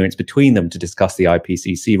experience between them to discuss the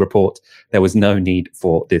IPCC report. There was no need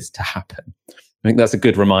for this to happen. I think that's a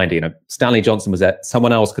good reminder. Stanley Johnson was there.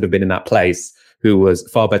 Someone else could have been in that place, who was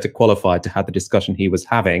far better qualified to have the discussion he was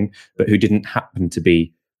having, but who didn't happen to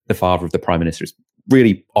be the father of the prime minister. It's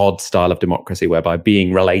really odd style of democracy whereby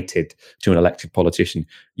being related to an elected politician,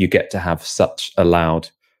 you get to have such a loud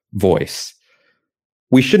voice.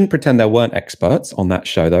 We shouldn't pretend there weren't experts on that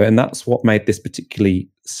show, though, and that's what made this particularly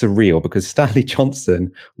surreal, because Stanley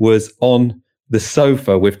Johnson was on the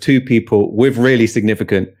sofa with two people with really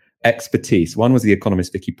significant expertise. One was the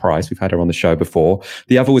economist Vicky Pryce. We've had her on the show before.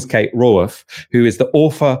 The other was Kate Raworth, who is the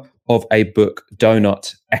author of a book,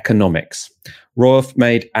 Donut Economics. Raworth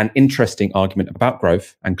made an interesting argument about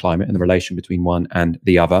growth and climate and the relation between one and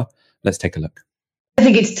the other. Let's take a look. I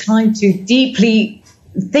think it's time to deeply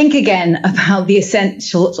think again about the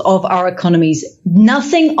essentials of our economies.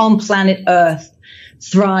 Nothing on planet Earth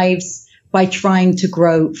thrives by trying to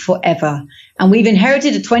grow forever. And we've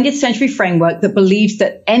inherited a 20th century framework that believes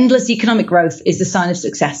that endless economic growth is the sign of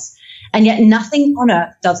success. And yet nothing on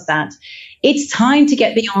Earth does that. It's time to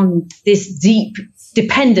get beyond this deep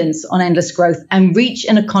dependence on endless growth and reach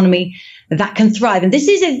an economy that can thrive. And this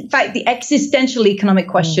is, in fact, the existential economic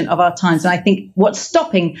question of our times. And I think what's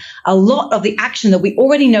stopping a lot of the action that we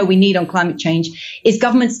already know we need on climate change is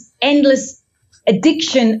government's endless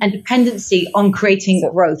addiction and dependency on creating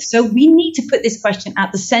growth. So we need to put this question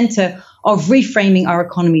at the center of reframing our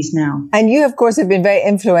economies now. And you, of course, have been very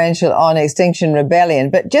influential on Extinction Rebellion,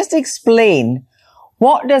 but just explain,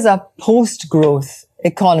 what does a post-growth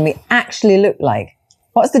economy actually look like?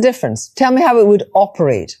 What's the difference? Tell me how it would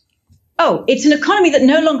operate. Oh, it's an economy that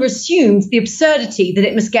no longer assumes the absurdity that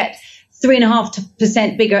it must get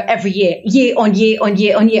 3.5% bigger every year, year on year on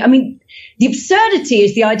year on year. I mean, the absurdity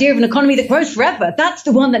is the idea of an economy that grows forever. That's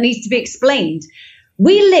the one that needs to be explained.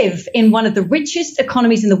 We live in one of the richest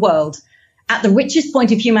economies in the world, at the richest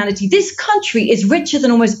point of humanity. This country is richer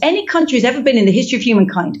than almost any country has ever been in the history of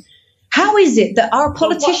humankind. How is it that our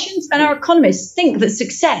politicians and our economists think that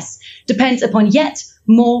success depends upon yet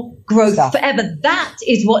more growth forever? That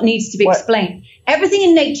is what needs to be explained. Everything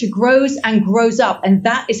in nature grows and grows up, and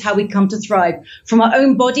that is how we come to thrive. From our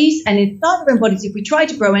own bodies and inside our own bodies, if we try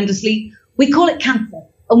to grow endlessly, we call it cancer,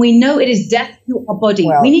 and we know it is death to our body.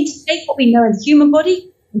 We need to take what we know in the human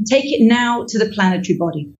body and take it now to the planetary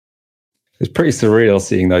body. It's pretty surreal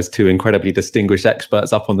seeing those two incredibly distinguished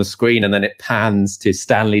experts up on the screen, and then it pans to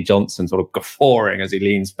Stanley Johnson sort of guffawing as he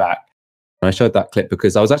leans back. And I showed that clip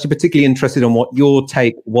because I was actually particularly interested in what your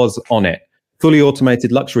take was on it. Fully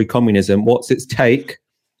automated luxury communism, what's its take?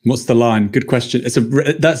 What's the line? Good question.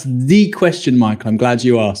 That's the question, Michael. I'm glad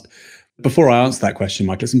you asked. Before I answer that question,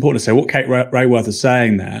 Michael, it's important to say what Kate Raworth is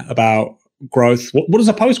saying there about growth. What does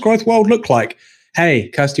a post-growth world look like? Hey,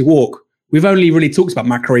 Kirsty Walk, we've only really talked about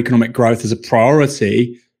macroeconomic growth as a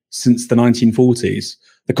priority since the 1940s.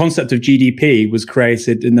 The concept of GDP was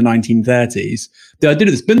created in the 1930s. The idea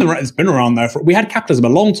that it's been around there. We had capitalism a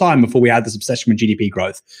long time before we had this obsession with GDP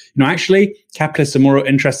growth. Actually, capitalists are more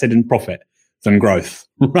interested in profit than growth,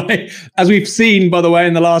 right? As we've seen, by the way,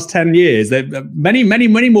 in the last 10 years, there are many, many,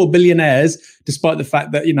 many more billionaires, despite the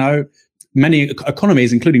fact that, many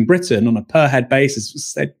economies, including Britain, on a per head basis,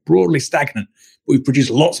 stayed broadly stagnant. We've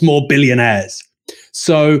produced lots more billionaires.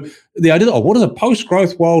 So the idea of what does a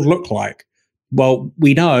post-growth world look like? Well,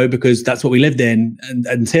 we know because that's what we lived in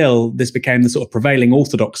until this became the sort of prevailing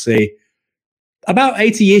orthodoxy about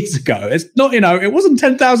 80 years ago. It's not, it wasn't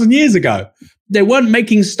 10,000 years ago. They weren't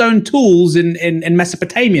making stone tools in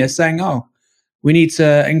Mesopotamia saying, oh, we need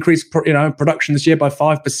to increase production this year by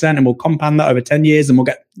 5% and we'll compound that over 10 years and we'll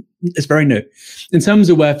get, it's very new. In terms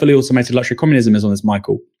of where fully automated luxury communism is on this,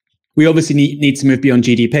 Michael, we obviously need to move beyond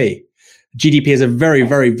GDP. GDP is a very,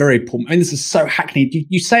 very, very important. This is so hackneyed.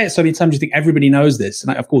 You say it so many times, you think everybody knows this.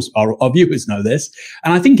 And of course, our viewers know this.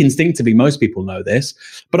 And I think instinctively, most people know this.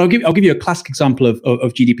 But I'll give you a classic example of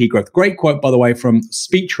GDP growth. Great quote, by the way, from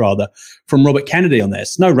Robert Kennedy on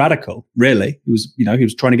this. No radical, really. He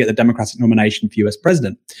was trying to get the Democratic nomination for US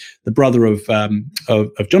president, the brother of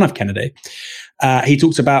John F. Kennedy. He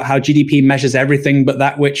talks about how GDP measures everything but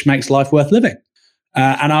that which makes life worth living.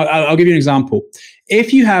 And I'll give you an example.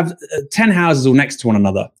 If you have 10 houses all next to one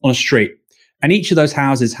another on a street, and each of those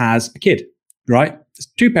houses has a kid, right? There's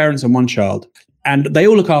two parents and one child, and they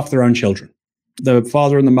all look after their own children. The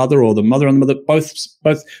father and the mother, or the mother and the mother,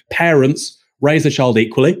 both parents raise the child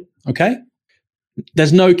equally, okay?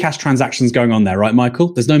 There's no cash transactions going on there, right,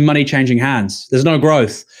 Michael? There's no money changing hands. There's no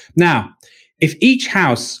growth. Now, if each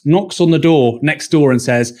house knocks on the door next door and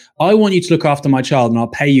says, I want you to look after my child and I'll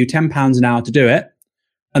pay you £10 an hour to do it,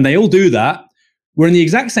 and they all do that, we're in the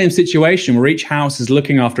exact same situation where each house is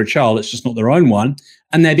looking after a child, it's just not their own one,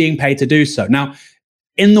 and they're being paid to do so. Now,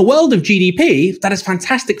 in the world of GDP, that is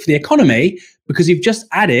fantastic for the economy because you've just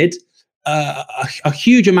added a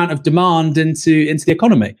huge amount of demand into the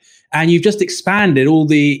economy. And you've just expanded all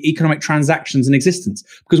the economic transactions in existence.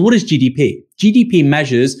 Because what is GDP? GDP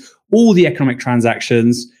measures all the economic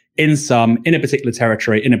transactions in a particular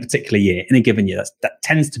territory, in a particular year, in a given year. That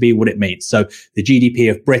tends to be what it means. So the GDP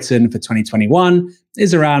of Britain for 2021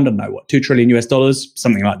 is around, I don't know, $2 trillion US,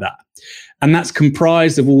 something like that. And that's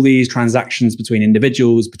comprised of all these transactions between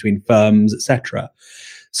individuals, between firms, etc.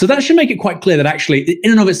 So that should make it quite clear that actually,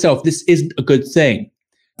 in and of itself, this isn't a good thing.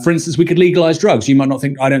 For instance, we could legalize drugs. You might not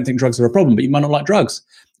think, I don't think drugs are a problem, but you might not like drugs.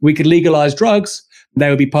 We could legalize drugs. They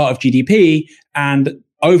would be part of GDP. And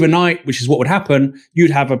overnight, which is what would happen, you'd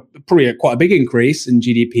have probably quite a big increase in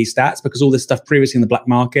GDP stats because all this stuff previously in the black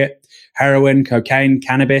market, heroin, cocaine,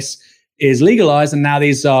 cannabis, is legalized. And now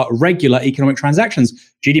these are regular economic transactions.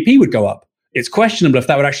 GDP would go up. It's questionable if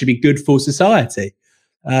that would actually be good for society.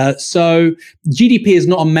 So GDP is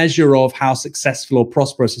not a measure of how successful or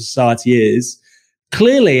prosperous a society is.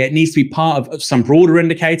 Clearly, it needs to be part of some broader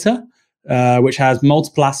indicator, which has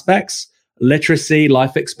multiple aspects: literacy,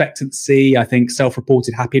 life expectancy, I think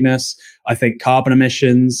self-reported happiness, I think carbon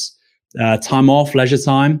emissions, time off, leisure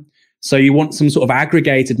time. So you want some sort of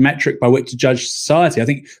aggregated metric by which to judge society. I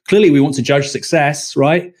think clearly we want to judge success,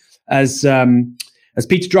 right? As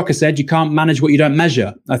Peter Drucker said, you can't manage what you don't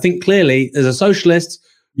measure. I think clearly, as a socialist,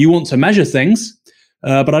 you want to measure things,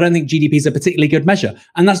 but I don't think GDP is a particularly good measure.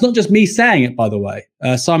 And that's not just me saying it, by the way.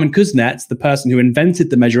 Simon Kuznets, the person who invented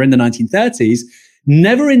the measure in the 1930s,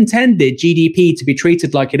 never intended GDP to be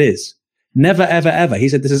treated like it is. Never, ever, ever. He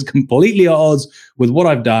said, this is completely at odds with what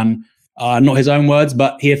I've done. Not his own words,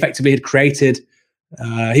 but he effectively had created,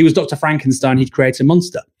 he was Dr. Frankenstein, he'd created a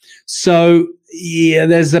monster. So yeah,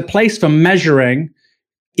 there's a place for measuring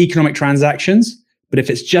economic transactions, but if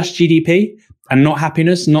it's just GDP and not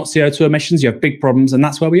happiness, not CO2 emissions, you have big problems, and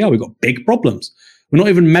that's where we are. We've got big problems. We're not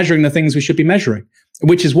even measuring the things we should be measuring,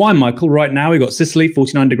 which is why, Michael, right now we've got Sicily,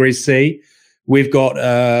 49 degrees C. We've got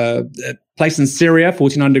a place in Syria,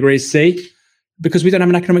 49 degrees C, because we don't have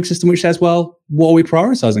an economic system which says, well, what are we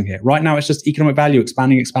prioritizing here? Right now, it's just economic value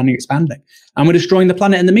expanding, expanding, expanding. And we're destroying the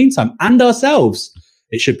planet in the meantime, and ourselves,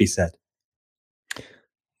 it should be said.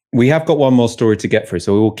 We have got one more story to get through,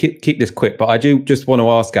 so we will keep this quick. But I do just want to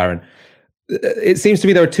ask, Aaron, it seems to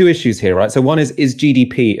me there are two issues here, right? So one is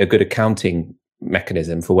GDP a good accounting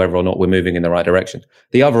mechanism for whether or not we're moving in the right direction?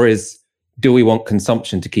 The other is, do we want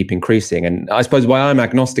consumption to keep increasing? And I suppose why I'm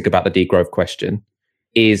agnostic about the degrowth question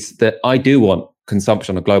is that I do want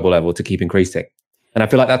consumption on a global level to keep increasing. And I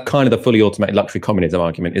feel like that's kind of the fully automated luxury communism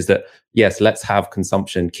argument, is that, yes, let's have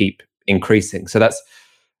consumption keep increasing. So that's,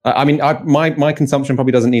 I mean, my consumption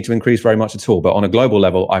probably doesn't need to increase very much at all. But on a global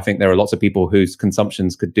level, I think there are lots of people whose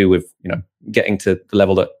consumptions could do with, getting to the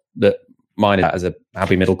level that mine is as a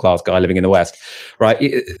happy middle class guy living in the West,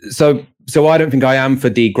 right? So I don't think I am for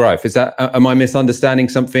degrowth. Is that, am I misunderstanding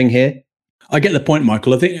something here? I get the point,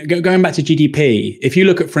 Michael. I think going back to GDP, if you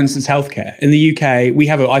look at, for instance, healthcare in the UK,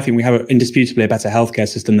 I think we have indisputably a better healthcare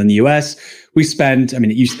system than the US. We spend,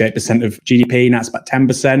 it used to be 8% of GDP, now it's about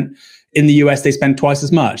 10%. In the US, they spend twice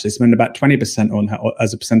as much. They spend about 20%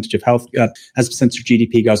 as a percentage of health, as a percentage of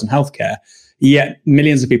GDP goes on healthcare. Yet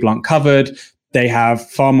millions of people aren't covered. They have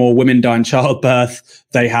far more women die in childbirth.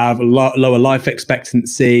 They have lower life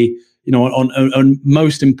expectancy. On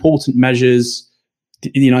most important measures,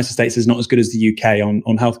 the United States is not as good as the UK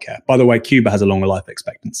on healthcare. By the way, Cuba has a longer life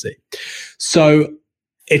expectancy. So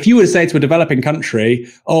if you were to say to a developing country,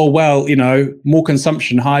 oh, well, more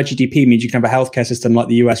consumption, higher GDP means you can have a healthcare system like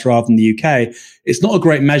the US rather than the UK, it's not a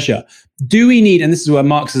great measure. Do we need, and this is where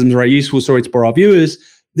Marxism is very useful, sorry to bore our viewers,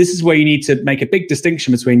 this is where you need to make a big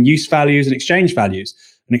distinction between use values and exchange values.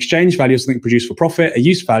 An exchange value is something produced for profit. A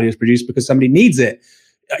use value is produced because somebody needs it.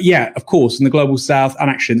 Yeah, of course, in the global south and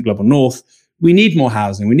actually in the global north, we need more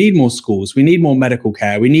housing, we need more schools, we need more medical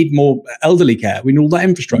care, we need more elderly care, we need all that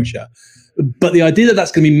infrastructure. But the idea that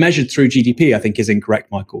that's going to be measured through GDP, I think, is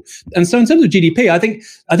incorrect, Michael. And so in terms of GDP, I think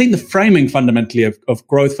the framing fundamentally of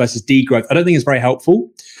growth versus degrowth, I don't think is very helpful.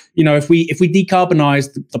 If we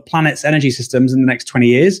decarbonize the planet's energy systems in the next 20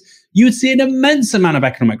 years, you would see an immense amount of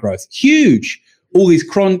economic growth, huge. All these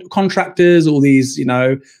contractors, all these,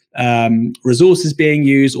 resources being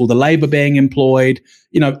used, all the labor being employed.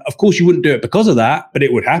 Of course, you wouldn't do it because of that, but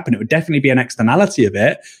it would happen. It would definitely be an externality of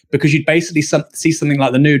it, because you'd basically see something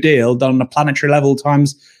like the New Deal done on a planetary level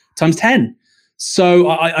times 10. So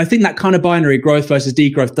I think that kind of binary, growth versus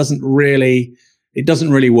degrowth, doesn't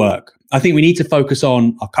really work. I think we need to focus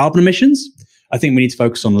on our carbon emissions. I think we need to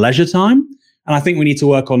focus on leisure time, and I think we need to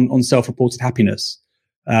work on self-reported happiness.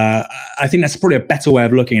 I think that's probably a better way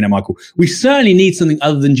of looking at it, Michael. We certainly need something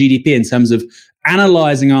other than GDP in terms of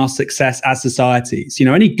analyzing our success as societies. You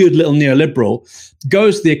know, any good little neoliberal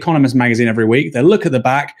goes to the Economist magazine every week. They look at the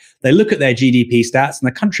back, they look at their GDP stats, and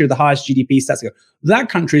the country with the highest GDP stats, they go, that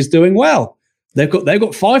country is doing well. They've got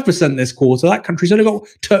 5% this quarter. That country's only got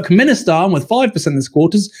Turkmenistan with 5% this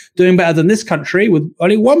quarter's doing better than this country with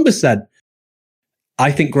only 1%.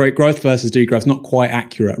 I think great growth versus degrowth is not quite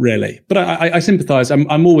accurate, really. But I sympathise.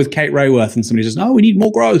 I'm more with Kate Rayworth and somebody says, "No, we need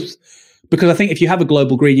more growth," because I think if you have a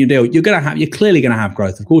global Green New Deal, you're clearly going to have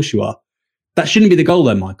growth. Of course, you are. That shouldn't be the goal,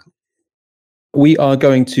 though, Michael. We are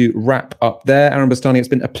going to wrap up there. Aaron Bastani, it's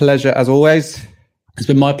been a pleasure as always. It's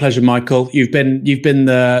been my pleasure, Michael. You've been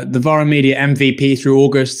the Vara Media MVP through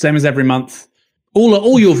August, same as every month.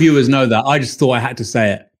 All your viewers know that. I just thought I had to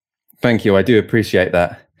say it. Thank you. I do appreciate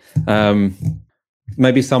that.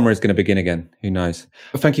 Maybe summer is going to begin again. Who knows?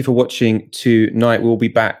 Thank you for watching tonight. We'll be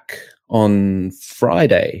back on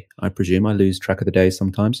Friday, I presume. I lose track of the days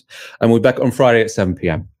sometimes. And we'll be back on Friday at 7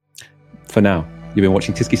 p.m. For now, you've been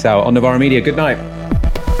watching Tysky Sour on Novara Media. Good night.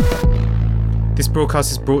 This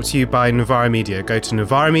broadcast is brought to you by Novara Media. Go to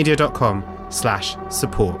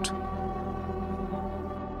novaramedia.com/support.